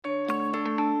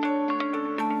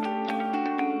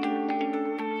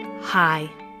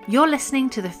Hi, you're listening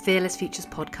to the Fearless Futures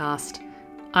podcast.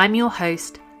 I'm your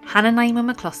host, Hannah Naima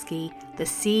McCloskey, the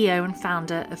CEO and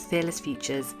founder of Fearless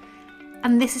Futures,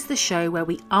 and this is the show where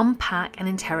we unpack and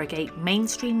interrogate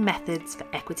mainstream methods for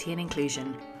equity and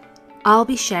inclusion. I'll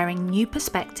be sharing new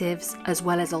perspectives as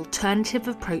well as alternative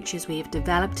approaches we have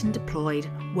developed and deployed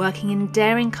working in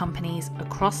daring companies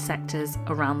across sectors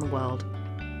around the world.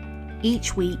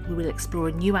 Each week we will explore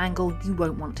a new angle you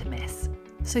won't want to miss,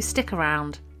 so stick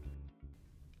around.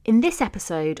 In this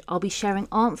episode, I'll be sharing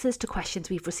answers to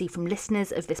questions we've received from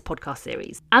listeners of this podcast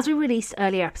series. As we released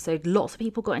earlier episode, lots of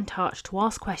people got in touch to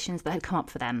ask questions that had come up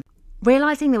for them.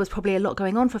 Realising there was probably a lot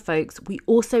going on for folks, we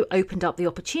also opened up the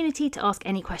opportunity to ask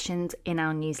any questions in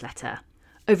our newsletter.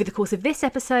 Over the course of this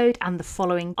episode and the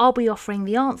following, I'll be offering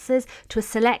the answers to a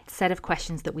select set of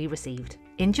questions that we received.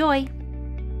 Enjoy!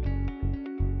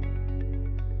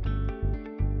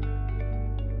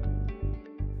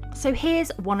 So here's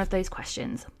one of those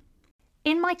questions.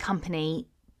 In my company,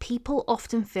 people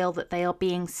often feel that they are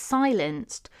being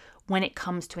silenced when it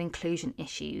comes to inclusion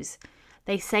issues.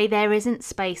 They say there isn't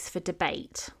space for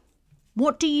debate.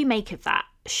 What do you make of that?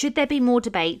 Should there be more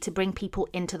debate to bring people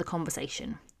into the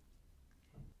conversation?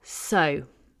 So,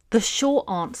 the short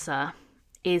answer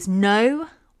is no,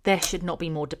 there should not be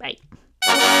more debate.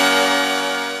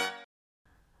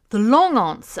 The long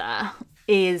answer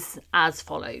is as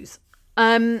follows.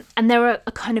 And there are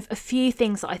a few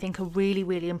things that I think are really,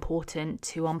 really important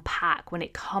to unpack when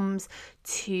it comes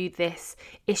to this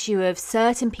issue of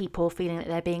certain people feeling that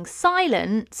they're being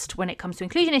silenced when it comes to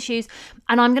inclusion issues.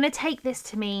 And I'm going to take this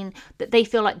to mean that they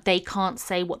feel like they can't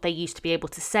say what they used to be able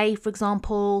to say, for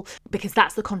example, because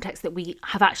that's the context that we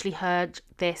have actually heard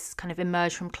this kind of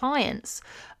emerge from clients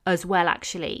as well,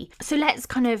 actually. So let's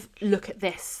kind of look at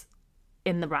this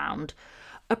in the round.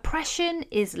 Oppression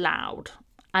is loud.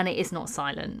 And it is not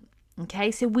silent. Okay,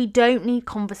 so we don't need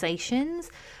conversations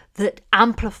that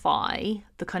amplify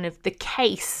the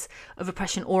case of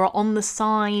oppression or are on the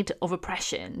side of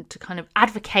oppression to kind of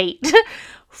advocate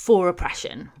for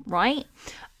oppression, right?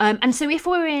 And so if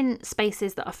we're in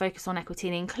spaces that are focused on equity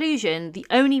and inclusion, the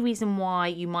only reason why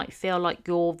you might feel like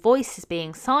your voice is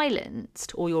being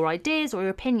silenced or your ideas or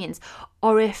your opinions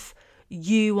are if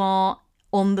you are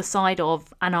on the side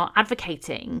of and are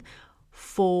advocating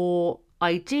for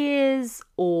ideas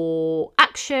or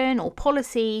action or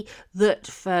policy that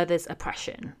furthers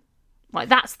oppression. Right,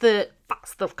 that's the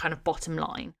kind of bottom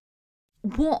line.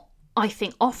 What I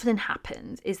think often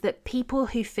happens is that people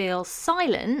who feel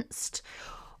silenced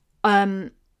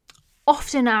often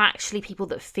are actually people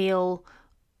that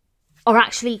are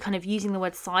actually kind of using the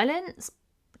word silence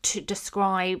to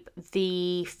describe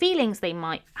the feelings they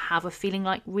might have of feeling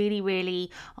like really, really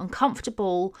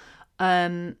uncomfortable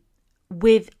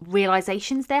with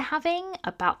realizations they're having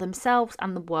about themselves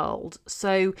and the world.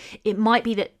 So it might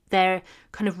be that they're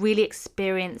kind of really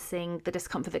experiencing the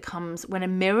discomfort that comes when a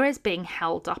mirror is being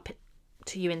held up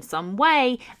to you in some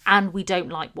way and we don't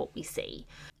like what we see.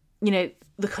 You know,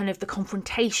 the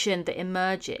confrontation that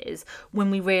emerges when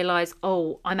we realize,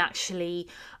 oh, I'm actually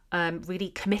really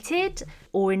committed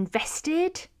or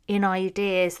invested in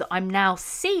ideas that I'm now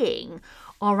seeing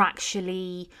are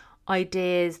actually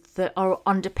ideas that are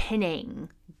underpinning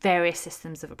various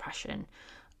systems of oppression.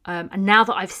 And now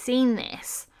that I've seen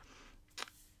this,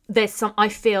 I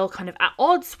feel kind of at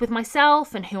odds with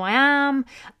myself and who I am.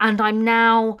 And I'm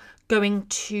now going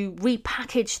to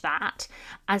repackage that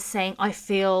as saying I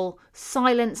feel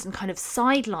silenced and kind of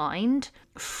sidelined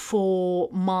for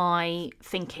my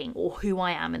thinking or who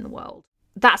I am in the world.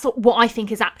 That's what I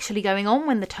think is actually going on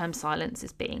when the term silence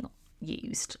is being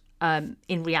used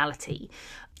in reality.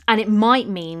 And it might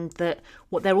mean that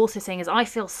what they're also saying is I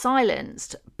feel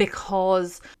silenced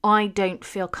because I don't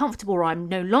feel comfortable or I'm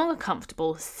no longer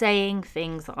comfortable saying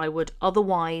things that I would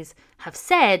otherwise have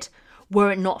said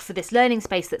were it not for this learning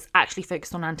space that's actually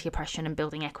focused on anti-oppression and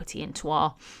building equity into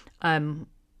our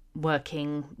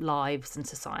working lives and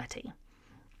society.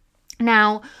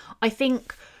 Now, I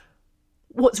think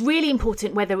what's really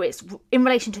important, whether it's in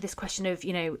relation to this question of,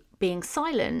 you know, being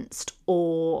silenced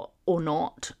or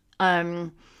not,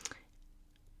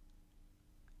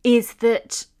 is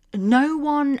that no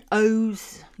one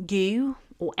owes you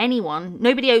or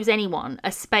nobody owes anyone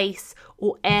a space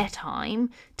or airtime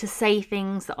to say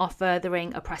things that are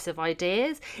furthering oppressive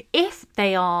ideas if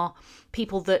they are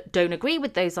people that don't agree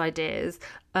with those ideas,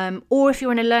 or if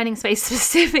you're in a learning space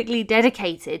specifically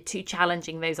dedicated to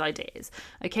challenging those ideas.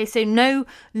 Okay, so no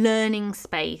learning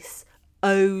space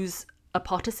owes a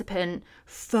participant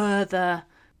further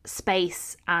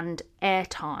space and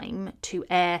airtime to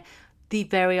air the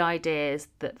very ideas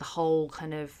that the whole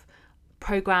kind of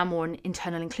program or an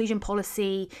internal inclusion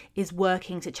policy is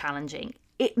working to challenging.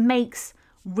 It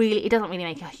doesn't really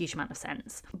make a huge amount of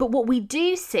sense. But what we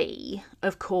do see,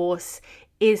 of course,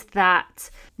 is that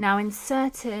now in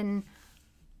certain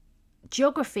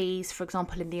geographies, for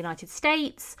example, in the United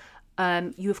States,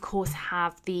 you of course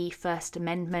have the First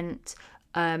Amendment,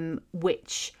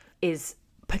 which is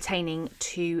pertaining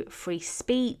to free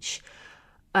speech.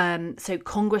 So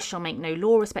Congress shall make no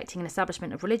law respecting an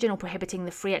establishment of religion or prohibiting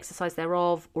the free exercise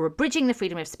thereof, or abridging the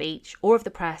freedom of speech or of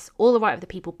the press, or the right of the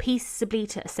people peaceably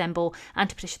to assemble and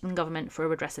to petition the government for a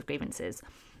redress of grievances.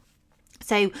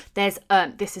 So there's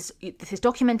this is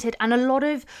documented, and a lot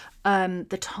of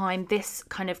the time this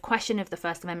kind of question of the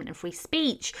First Amendment and free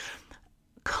speech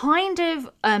kind of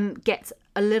gets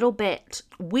a little bit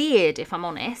weird, if I'm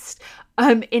honest,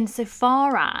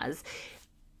 insofar as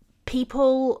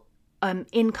people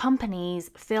in companies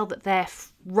feel that their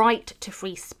right to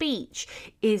free speech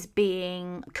is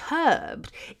being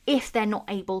curbed if they're not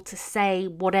able to say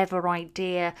whatever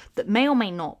idea that may or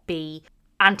may not be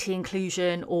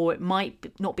anti-inclusion, or it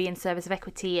might not be in service of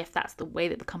equity if that's the way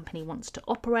that the company wants to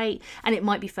operate, and it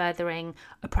might be furthering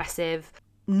oppressive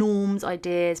norms,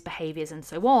 ideas, behaviours and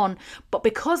so on. But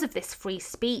because of this free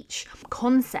speech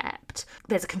concept,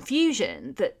 there's a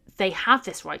confusion that they have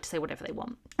this right to say whatever they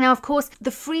want. Now, of course,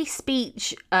 the free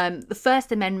speech, the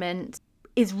First Amendment,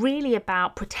 is really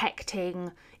about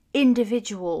protecting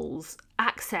individuals'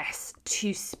 access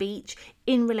to speech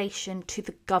in relation to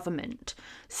the government.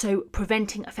 So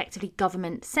preventing effectively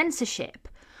government censorship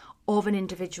of an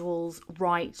individual's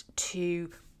right to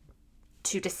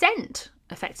dissent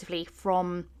effectively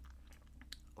from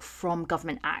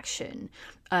government action,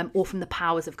 or from the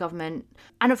powers of government.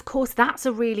 And of course, that's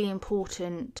a really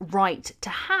important right to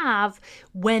have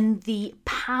when the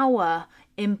power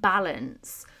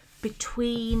imbalance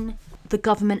between the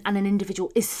government and an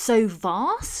individual is so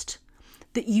vast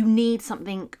that you need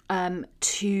something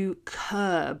to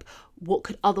curb what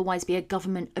could otherwise be a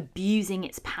government abusing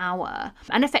its power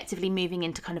and effectively moving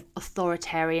into kind of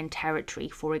authoritarian territory,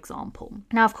 for example.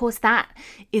 Now, of course, that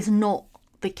is not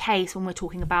the case when we're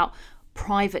talking about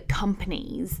private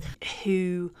companies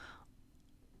who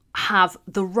have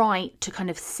the right to kind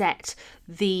of set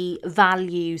the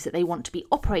values that they want to be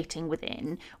operating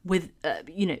within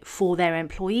for their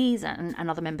employees and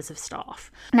other members of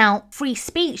staff. Now, free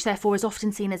speech, therefore, is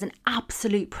often seen as an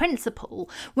absolute principle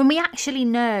when we actually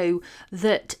know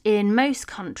that in most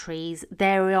countries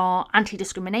there are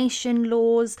anti-discrimination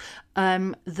laws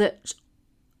that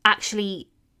actually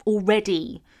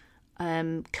already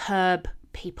curb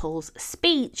people's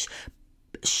speech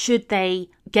should they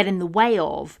get in the way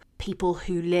of people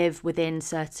who live within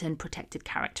certain protected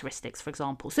characteristics, for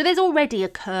example. So there's already a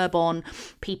curb on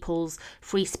people's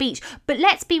free speech. But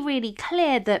let's be really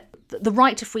clear that the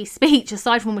right to free speech,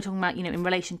 aside from when we're talking about, in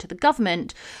relation to the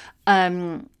government,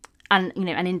 and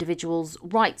individuals'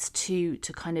 rights to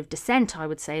kind of dissent, I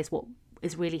would say, is what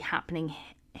is really happening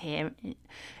here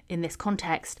in this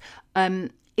context,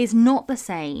 is not the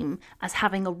same as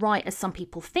having a right, as some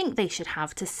people think they should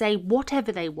have, to say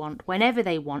whatever they want, whenever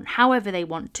they want, however they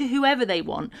want, to whoever they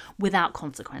want, without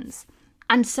consequence.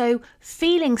 And so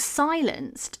feeling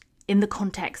silenced in the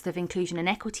context of inclusion and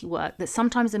equity work that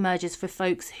sometimes emerges for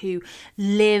folks who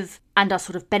live and are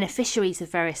sort of beneficiaries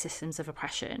of various systems of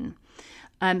oppression,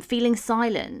 feeling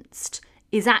silenced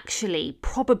is actually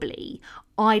probably,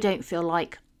 I don't feel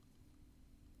like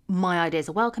my ideas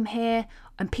are welcome here,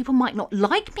 and people might not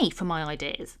like me for my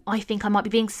ideas. I think I might be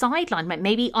being sidelined.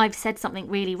 Maybe I've said something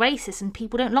really racist and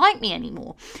people don't like me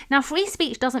anymore. Now, free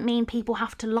speech doesn't mean people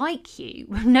have to like you.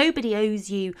 Nobody owes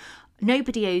you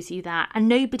that. And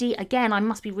nobody, again, I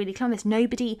must be really clear on this,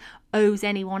 nobody owes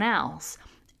anyone else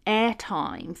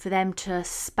airtime for them to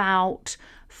spout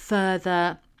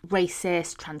further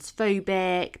racist,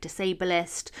 transphobic,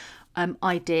 disableist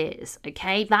ideas.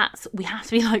 Okay, we have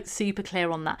to be super clear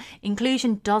on that.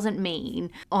 Inclusion doesn't mean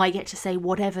I get to say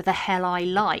whatever the hell I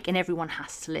like and everyone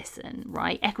has to listen,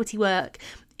 right? Equity work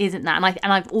isn't that,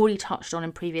 and I've already touched on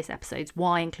in previous episodes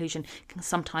why inclusion can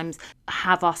sometimes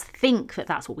have us think that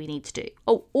that's what we need to do.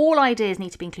 Oh, all ideas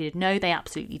need to be included. No, they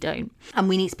absolutely don't, and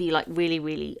we need to be really,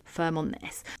 really firm on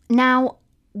this. Now,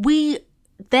 we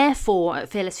therefore at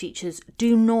Fearless Futures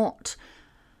do not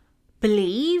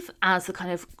believe, as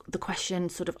the question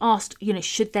sort of asked,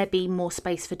 should there be more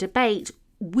space for debate?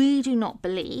 We do not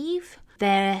believe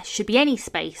there should be any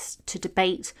space to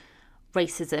debate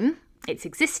racism, its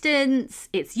existence,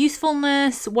 its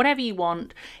usefulness, whatever you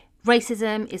want,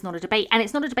 Racism is not a debate, and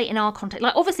it's not a debate in our context.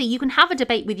 Like, obviously, you can have a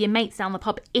debate with your mates down the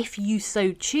pub if you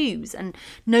so choose, and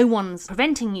no one's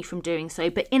preventing you from doing so.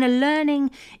 But in a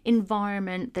learning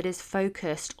environment that is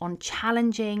focused on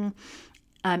challenging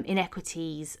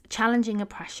inequities, challenging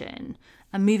oppression,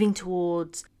 and moving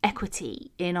towards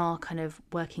equity in our kind of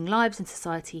working lives and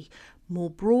society more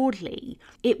broadly,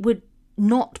 it would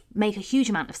not make a huge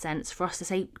amount of sense for us to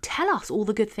say, tell us all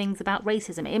the good things about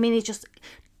racism. I mean, it just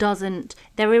doesn't,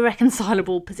 they're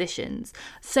irreconcilable positions.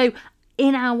 So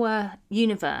in our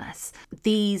universe,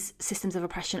 these systems of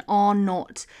oppression are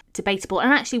not debatable.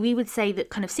 And actually, we would say that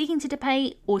kind of seeking to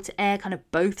debate or to air kind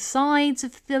of both sides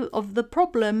of the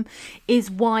problem is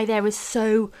why there is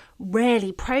so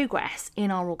rarely progress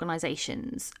in our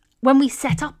organisations. When we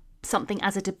set up something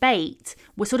as a debate,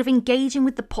 we're sort of engaging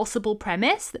with the possible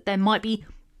premise that there might be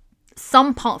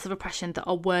some parts of oppression that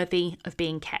are worthy of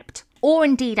being kept. Or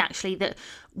indeed, actually, that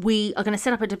we are going to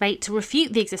set up a debate to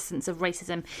refute the existence of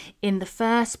racism in the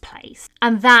first place.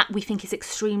 And that we think is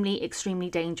extremely, extremely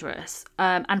dangerous.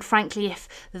 And frankly, if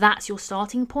that's your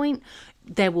starting point,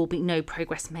 there will be no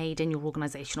progress made in your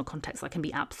organisational context. I can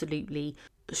be absolutely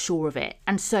sure of it.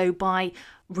 And so by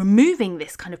removing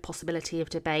this kind of possibility of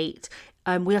debate,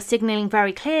 we are signalling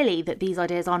very clearly that these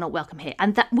ideas are not welcome here,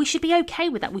 and that we should be okay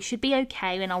with that. We should be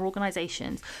okay in our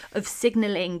organisations of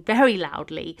signalling very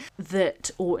loudly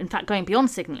that, or in fact going beyond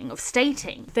signalling, of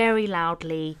stating very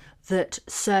loudly that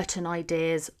certain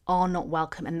ideas are not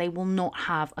welcome and they will not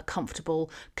have a comfortable,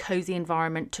 cosy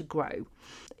environment to grow.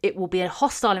 It will be a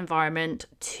hostile environment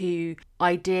to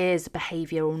ideas,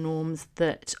 behaviour or norms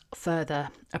that further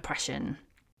oppression.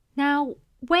 Now,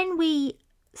 when we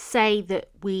say that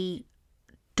we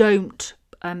don't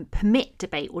permit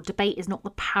debate, or debate is not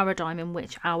the paradigm in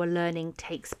which our learning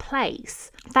takes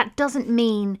place, that doesn't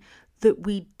mean that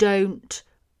we don't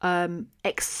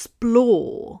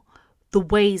explore the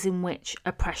ways in which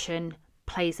oppression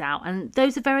plays out. And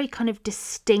those are very kind of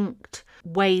distinct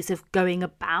ways of going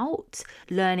about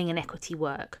learning and equity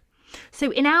work.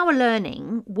 So in our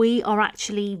learning, we are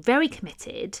actually very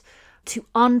committed to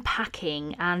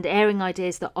unpacking and airing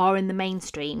ideas that are in the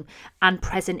mainstream and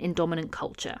present in dominant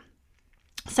culture.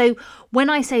 So when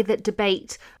I say that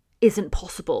debate isn't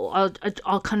possible,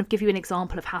 I'll kind of give you an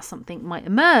example of how something might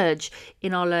emerge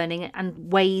in our learning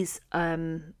and ways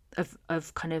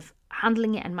of kind of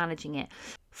handling it and managing it.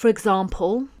 For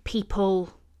example,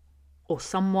 people or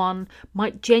someone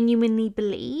might genuinely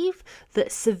believe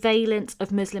that surveillance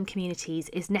of Muslim communities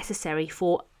is necessary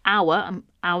for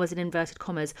ours in inverted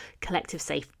commas, collective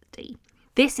safety.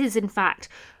 This is in fact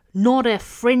not a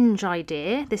fringe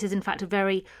idea. This is in fact a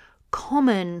very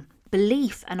common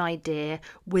belief and idea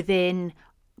within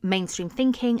mainstream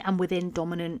thinking and within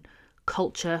dominant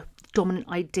culture, dominant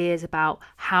ideas about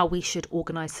how we should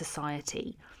organise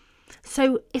society.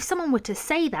 So if someone were to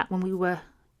say that when we were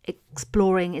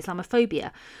exploring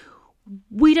Islamophobia,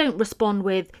 we don't respond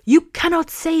with, "You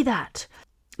cannot say that."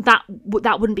 That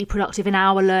wouldn't be productive in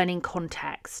our learning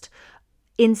context.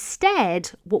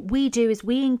 Instead, what we do is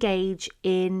we engage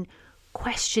in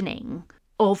questioning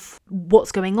of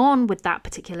what's going on with that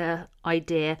particular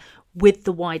idea with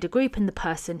the wider group and the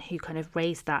person who kind of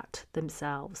raised that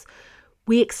themselves.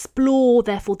 We explore,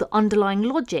 therefore, the underlying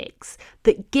logics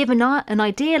that give an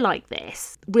idea like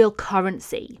this real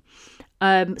currency,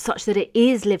 such that it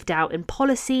is lived out in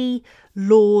policy,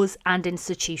 laws and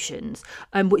institutions,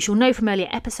 which you'll know from earlier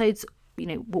episodes,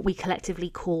 what we collectively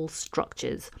call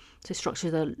structures. So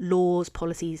structures are laws,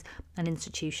 policies and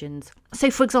institutions.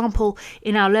 So for example,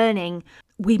 in our learning,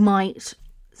 we might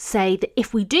say that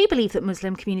if we do believe that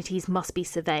Muslim communities must be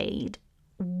surveyed,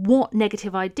 what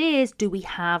negative ideas do we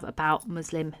have about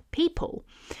Muslim people?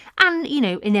 And,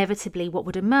 inevitably what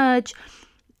would emerge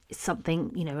is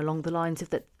something, along the lines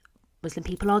of that Muslim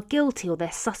people are guilty or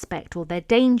they're suspect or they're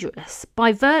dangerous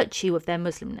by virtue of their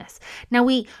Muslimness. Now,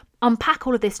 we unpack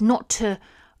all of this not to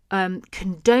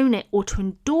condone it or to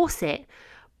endorse it,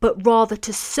 but rather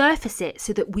to surface it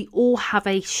so that we all have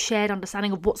a shared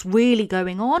understanding of what's really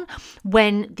going on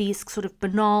when these sort of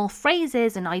banal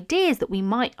phrases and ideas that we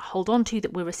might hold on to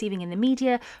that we're receiving in the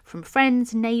media from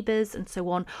friends, neighbours and so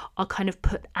on are kind of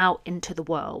put out into the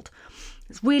world.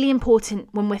 It's really important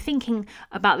when we're thinking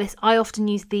about this. I often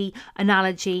use the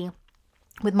analogy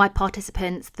with my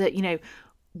participants that,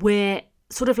 we're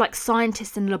sort of like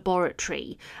scientists in a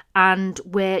laboratory, and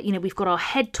we've got our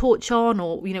head torch on,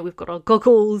 or we've got our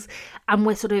goggles, and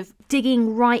we're sort of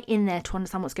digging right in there to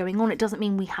understand what's going on. It doesn't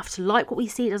mean we have to like what we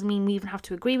see, it doesn't mean we even have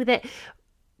to agree with it,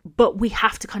 but we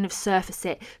have to kind of surface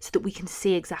it so that we can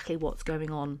see exactly what's going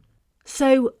on.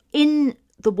 So in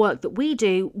the work that we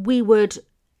do, we would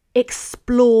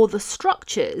explore the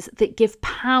structures that give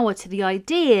power to the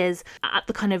ideas at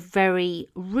the kind of very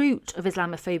root of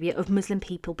Islamophobia, of Muslim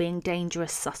people being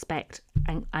dangerous, suspect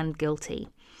and guilty.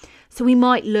 So we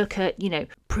might look at,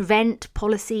 prevent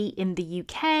policy in the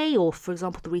UK, or, for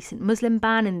example, the recent Muslim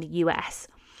ban in the US.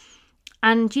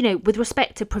 And, with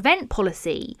respect to prevent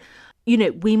policy,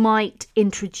 we might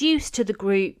introduce to the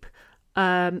group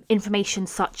information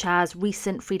such as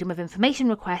recent Freedom of Information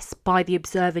requests by the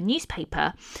Observer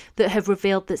newspaper that have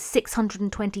revealed that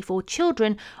 624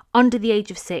 children under the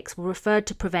age of 6 were referred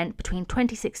to Prevent between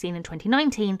 2016 and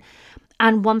 2019,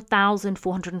 and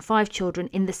 1,405 children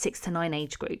in the 6 to 9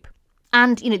 age group.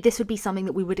 And, this would be something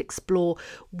that we would explore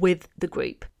with the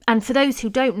group. And for those who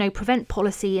don't know, Prevent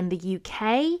Policy in the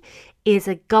UK is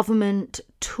a government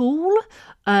tool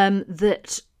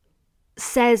that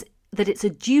says that it's a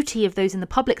duty of those in the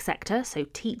public sector, so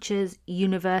teachers,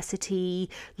 university,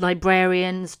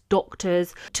 librarians,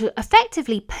 doctors, to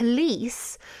effectively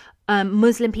police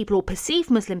Muslim people or perceived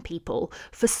Muslim people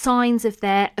for signs of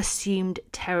their assumed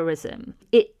terrorism.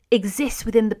 It exists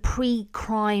within the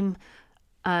pre-crime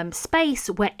space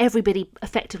where everybody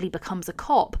effectively becomes a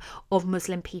cop of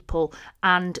Muslim people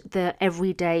and the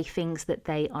everyday things that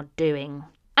they are doing.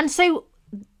 And so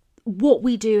what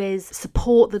we do is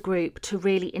support the group to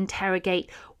really interrogate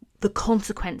the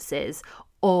consequences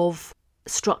of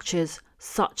structures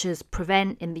such as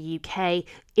Prevent in the UK,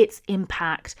 its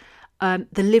impact,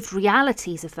 the lived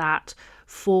realities of that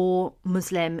for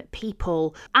Muslim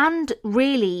people, and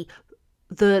really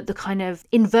the kind of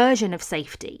inversion of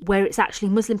safety, where it's actually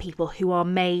Muslim people who are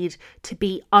made to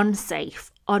be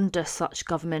unsafe under such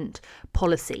government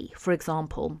policy, for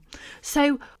example.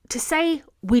 So to say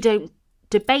we don't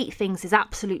debate things is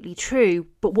absolutely true,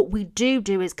 but what we do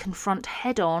is confront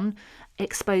head-on,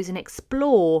 expose and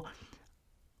explore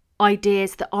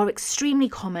ideas that are extremely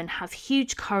common, have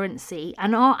huge currency,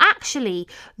 and are actually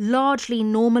largely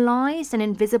normalised and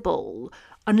invisible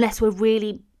unless we're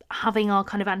really having our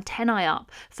kind of antennae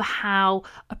up for how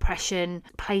oppression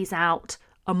plays out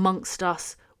amongst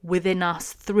us, within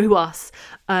us, through us,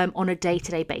 on a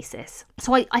day-to-day basis.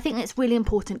 So I think it's really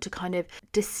important to kind of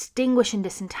distinguish and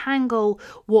disentangle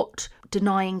what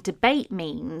denying debate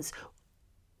means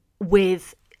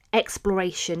with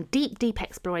exploration, deep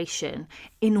exploration,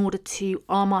 in order to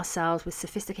arm ourselves with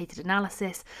sophisticated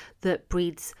analysis that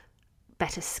breeds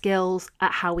better skills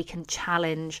at how we can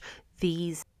challenge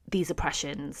these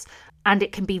oppressions. And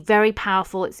it can be very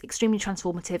powerful, it's extremely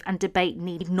transformative, and debate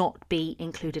need not be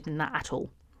included in that at all.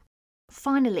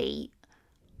 Finally,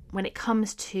 when it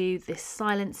comes to this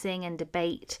silencing and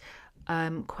debate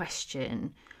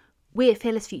question, we at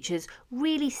Fearless Futures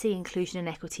really see inclusion and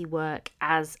equity work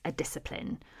as a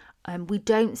discipline. We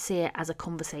don't see it as a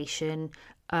conversation,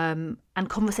 and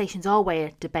conversations are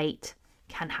where debate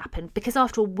can happen, because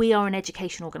after all, we are an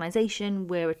education organisation,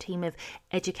 we're a team of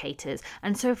educators,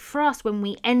 and so for us, when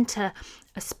we enter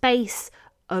a space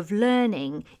of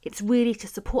learning, it's really to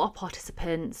support our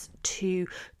participants to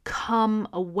come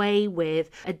away with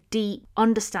a deep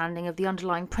understanding of the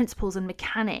underlying principles and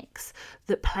mechanics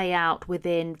that play out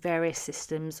within various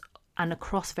systems and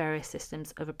across various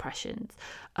systems of oppressions,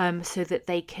 so that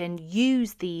they can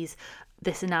use this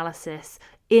analysis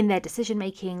in their decision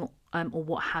making, or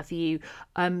what have you,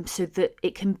 so that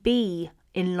it can be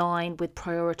in line with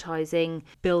prioritising,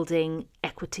 building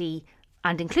equity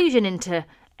and inclusion into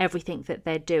everything that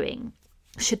they're doing,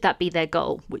 should that be their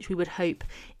goal, which we would hope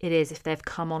it is if they've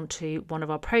come onto one of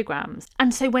our programmes.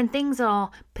 And so when things are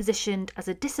positioned as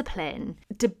a discipline,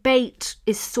 debate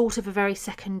is sort of a very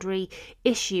secondary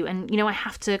issue. And, I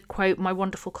have to quote my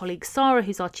wonderful colleague Sarah,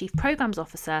 who's our Chief Programmes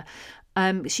Officer.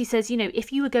 She says,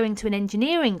 if you were going to an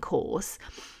engineering course,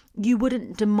 you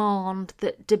wouldn't demand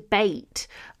that debate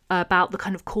about the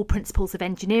kind of core principles of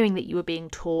engineering that you were being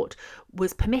taught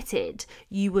was permitted.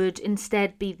 You would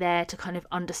instead be there to kind of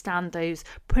understand those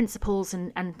principles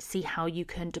and see how you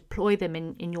can deploy them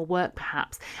in your work,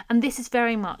 perhaps. And this is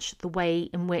very much the way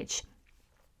in which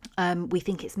we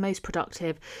think it's most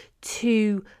productive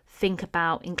to think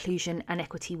about inclusion and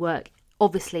equity work,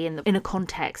 obviously in a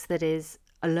context that is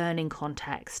a learning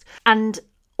context. And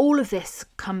all of this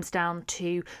comes down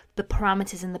to the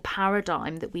parameters and the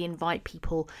paradigm that we invite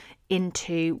people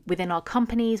into within our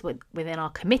companies, within our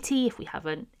committee, if we have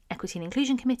an equity and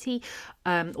inclusion committee,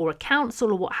 or a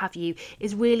council or what have you,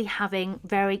 is really having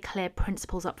very clear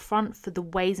principles up front for the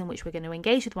ways in which we're going to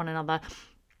engage with one another,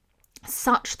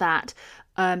 such that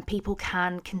people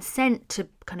can consent to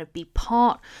kind of be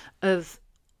part of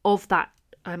that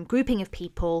grouping of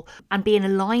people and be in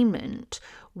alignment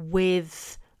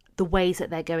with the ways that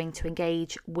they're going to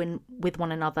engage with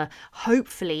one another,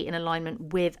 hopefully in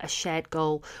alignment with a shared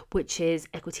goal, which is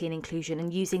equity and inclusion,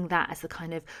 and using that as the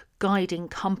kind of guiding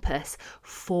compass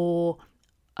for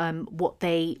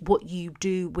what you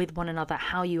do with one another,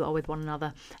 how you are with one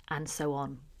another, and so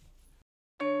on.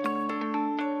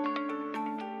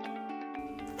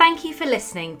 Thank you for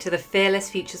listening to the Fearless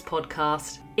Futures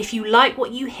podcast. If you like what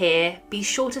you hear, be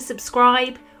sure to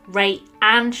subscribe, rate,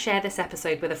 and share this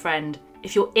episode with a friend.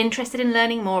 If you're interested in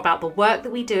learning more about the work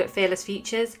that we do at Fearless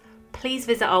Futures, please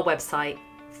visit our website,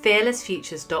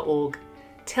 fearlessfutures.org.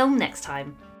 Till next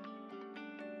time.